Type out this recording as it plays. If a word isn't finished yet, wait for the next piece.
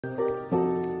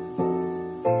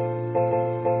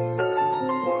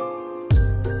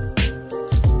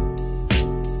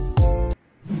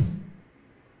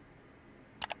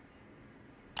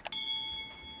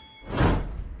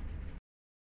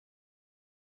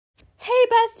Hey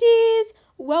besties!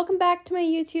 Welcome back to my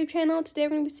YouTube channel. Today we're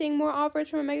going to be seeing more offers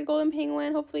from a Mega Golden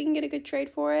Penguin. Hopefully we can get a good trade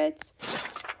for it.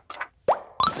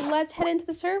 Let's head into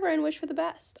the server and wish for the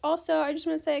best. Also, I just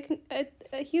want to say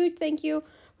a huge thank you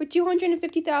for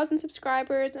 250,000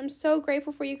 subscribers. I'm so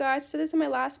grateful for you guys. I said this in my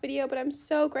last video, but I'm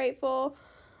so grateful.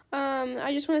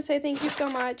 I just want to say thank you so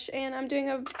much. And I'm doing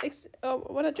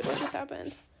what just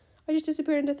happened? I just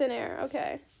disappeared into thin air.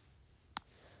 Okay.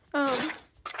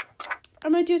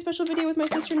 I'm going to do a special video with my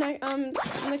sister in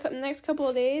the next couple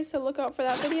of days, so look out for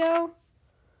that video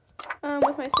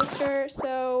with my sister.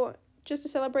 So just to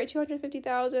celebrate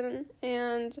 250,000,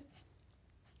 and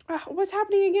what's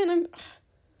happening again?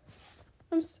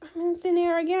 I'm in thin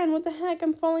air again. What the heck?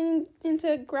 I'm falling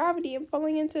into gravity. I'm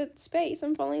falling into space.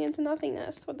 I'm falling into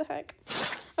nothingness. What the heck?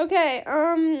 Okay,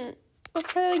 let's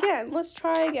try that again. Let's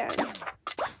try again.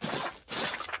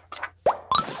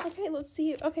 Okay, let's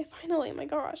see. Okay, finally. My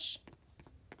gosh.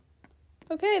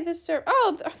 Okay, this server.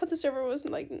 Oh, I thought the server was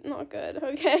like not good.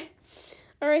 Okay.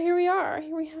 All right, here we are.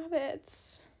 Here we have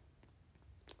it.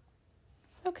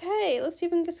 Okay, let's see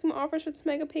if we can get some offers for this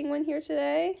Mega Penguin here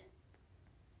today.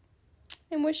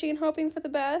 I'm wishing and hoping for the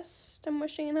best. I'm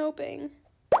wishing and hoping.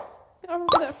 Offer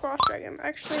for that Frost Dragon.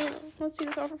 Actually, let's see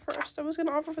this offer first. I was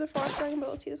gonna offer for the Frost Dragon, but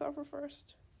let's see this offer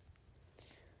first.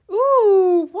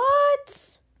 Ooh,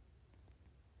 what?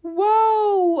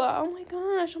 Whoa! Oh my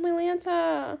gosh! Oh my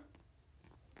Lanta!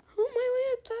 Oh my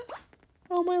Lanta!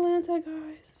 Oh my Lanta,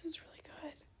 guys! This is really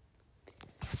good.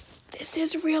 This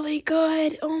is really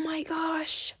good! Oh my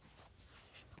gosh!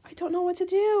 I don't know what to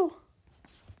do.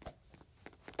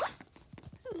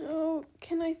 Oh,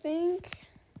 can I think?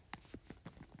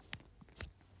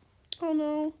 Oh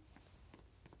no.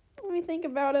 Let me think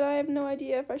about it. I have no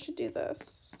idea if I should do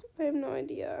this. I have no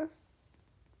idea.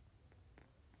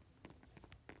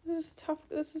 This is tough.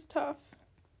 This is tough.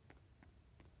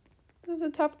 This is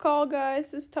a tough call, guys.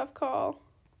 This is a tough call.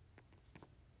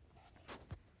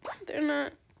 They're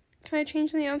not... Can I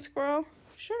change the neon squirrel?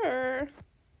 Sure.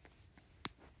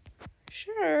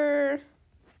 Sure.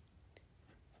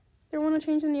 They want to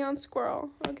change the neon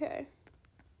squirrel. Okay.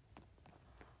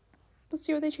 Let's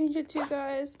see what they change it to,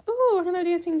 guys. Ooh, another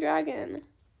dancing dragon.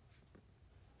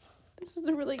 This is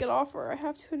a really good offer, I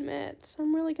have to admit.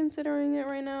 I'm really considering it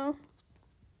right now.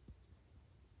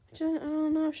 I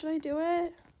don't know. Should I do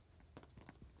it?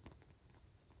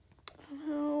 I don't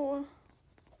know.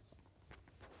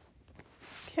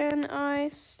 Can I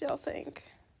still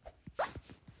think?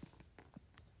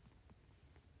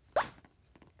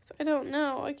 I don't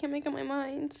know. I can't make up my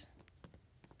mind.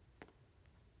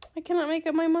 I cannot make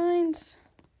up my mind.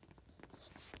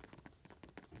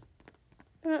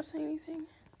 They're not saying anything.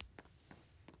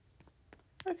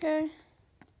 Okay.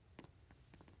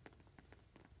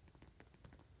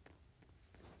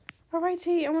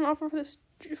 Alrighty, I'm gonna offer for this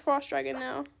Frost Dragon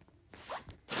now.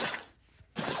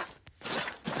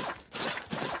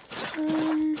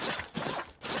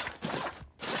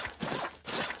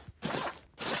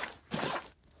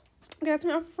 Okay, that's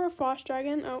my offer for a Frost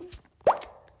Dragon. Oh.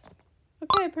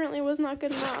 Okay, apparently it was not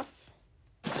good enough.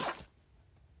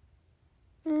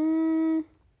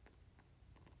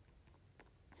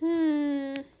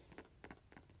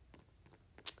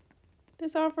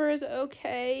 This offer is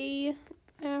okay,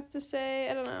 I have to say.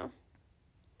 I don't know.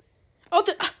 Oh,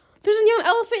 there's a neon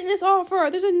elephant in this offer.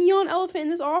 There's a neon elephant in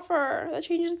this offer. That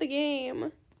changes the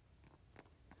game.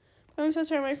 I'm so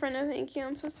sorry, my friend. No, thank you.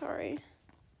 I'm so sorry.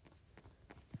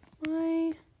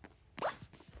 My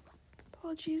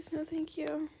apologies. No, thank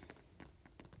you.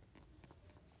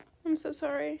 I'm so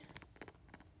sorry.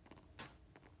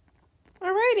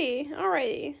 Alrighty.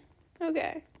 Alrighty.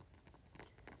 Okay.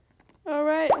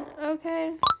 Alright. Okay.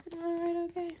 Alright.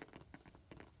 Okay.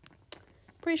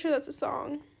 Pretty sure that's a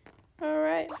song.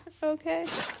 Alright. Okay.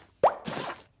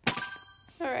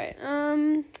 Alright.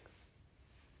 A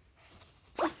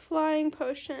flying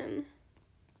potion.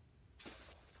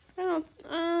 I don't,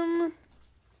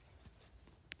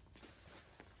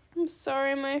 I'm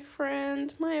sorry, my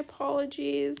friend. My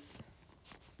apologies.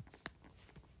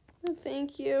 No,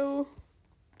 thank you.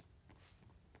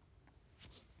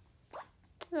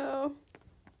 Oh.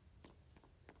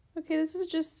 Okay, this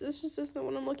just isn't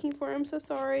what I'm looking for. I'm so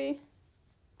sorry.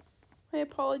 My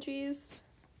apologies.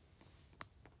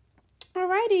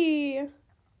 Alrighty.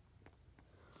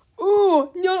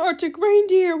 Ooh, neon Arctic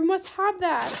reindeer. We must have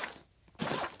that.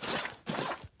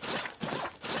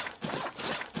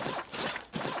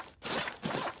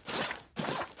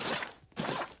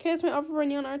 Okay, that's my offer for a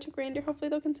neon Arctic reindeer. Hopefully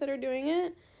they'll consider doing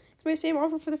it. It's my same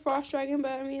offer for the Frost Dragon,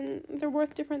 but I mean, they're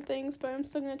worth different things, but I'm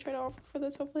still going to try to offer for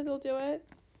this. Hopefully they'll do it.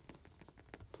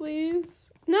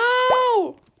 Please.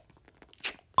 No!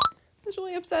 That's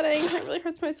really upsetting. It really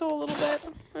hurts my soul a little bit.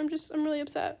 I'm really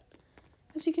upset.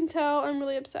 As you can tell, I'm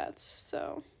really upset,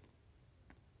 so.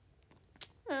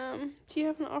 Do you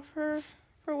have an offer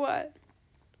for what?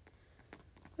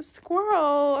 A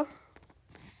squirrel.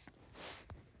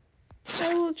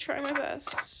 I will try my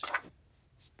best.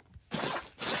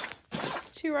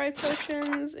 2 ride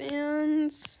potions,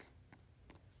 and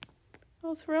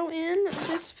I'll throw in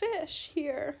this fish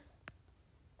here.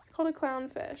 It's called a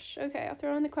clownfish. Okay, I'll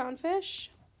throw in the clownfish.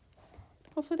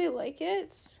 Hopefully they like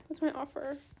it. That's my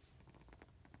offer.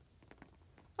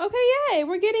 Okay, yay!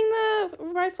 We're getting the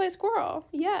red fly squirrel.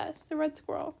 Yes, the red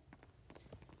squirrel.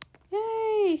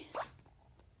 Yay!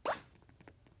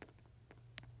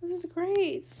 This is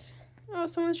great. Oh,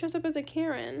 someone dressed up as a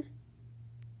Karen.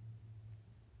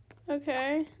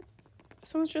 Okay.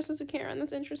 Someone's dressed as a Karen.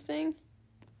 That's interesting.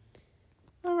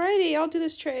 Alrighty, I'll do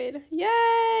this trade.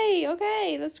 Yay!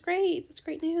 Okay, that's great. That's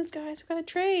great news, guys. We got a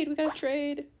trade. We got a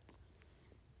trade.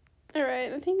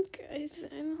 Alright, I think it's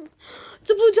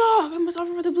a blue dog! I must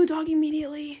offer for the blue dog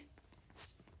immediately.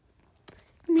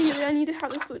 Immediately, I need to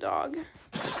have this blue dog.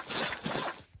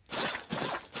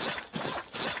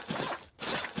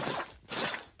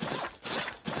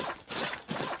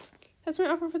 That's my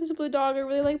offer for this blue dog. I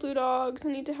really like blue dogs. I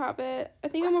need to have it. I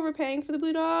think I'm overpaying for the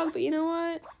blue dog, but you know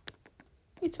what?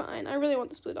 It's fine. I really want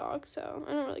this blue dog, so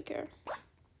I don't really care.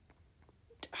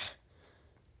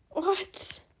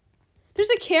 What? There's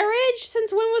a carriage?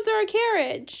 Since when was there a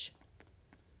carriage?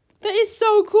 That is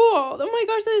so cool. Oh my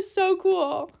gosh, that is so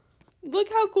cool. Look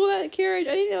how cool that carriage.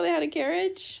 I didn't know they had a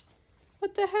carriage.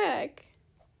 What the heck?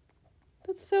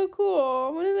 That's so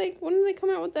cool. When did they come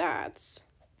out with that?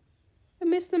 I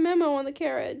missed the memo on the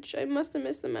carriage. I must have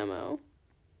missed the memo.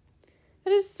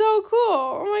 That is so cool.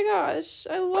 Oh my gosh.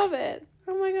 I love it.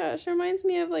 Oh my gosh. It reminds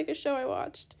me of like a show I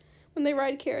watched when they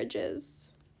ride carriages.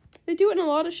 They do it in a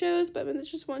lot of shows, but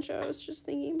it's just one show I was just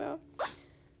thinking about.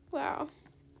 Wow.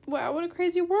 Wow, what a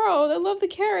crazy world. I love the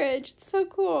carriage. It's so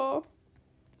cool.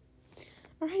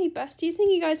 Alrighty, besties.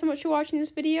 Thank you guys so much for watching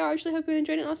this video. I really hope you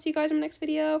enjoyed it, and I'll see you guys in my next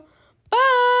video.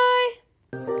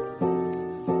 Bye!